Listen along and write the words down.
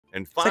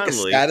And It's like a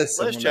finally, status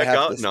let's symbol to check have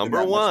out to spend number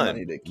that much one.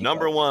 money to keep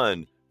Number up.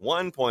 one,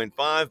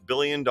 $1.5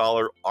 billion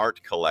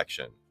art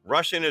collection.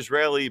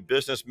 Russian-Israeli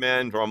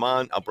businessman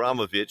Roman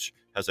Abramovich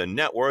has a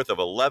net worth of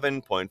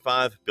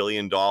 $11.5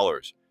 billion.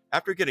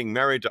 After getting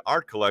married to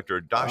art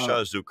collector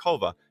Dasha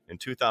Zhukova in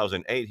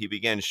 2008, he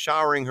began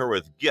showering her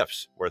with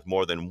gifts worth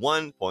more than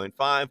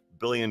 $1.5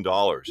 billion.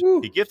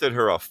 Woo. He gifted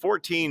her a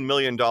 $14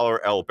 million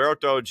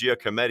Alberto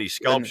Giacometti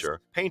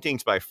sculpture,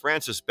 paintings by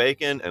Francis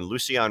Bacon and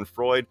Lucian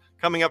Freud,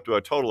 coming up to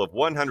a total of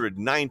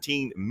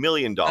 $119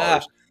 million,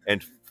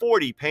 and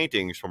 40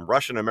 paintings from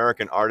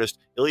Russian-American artist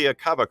Ilya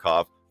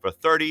Kabakov for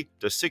 $30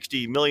 to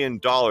 $60 million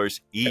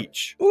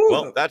each. Ooh,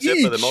 Well, that's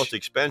it for the each. most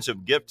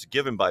expensive gifts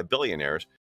given by billionaires.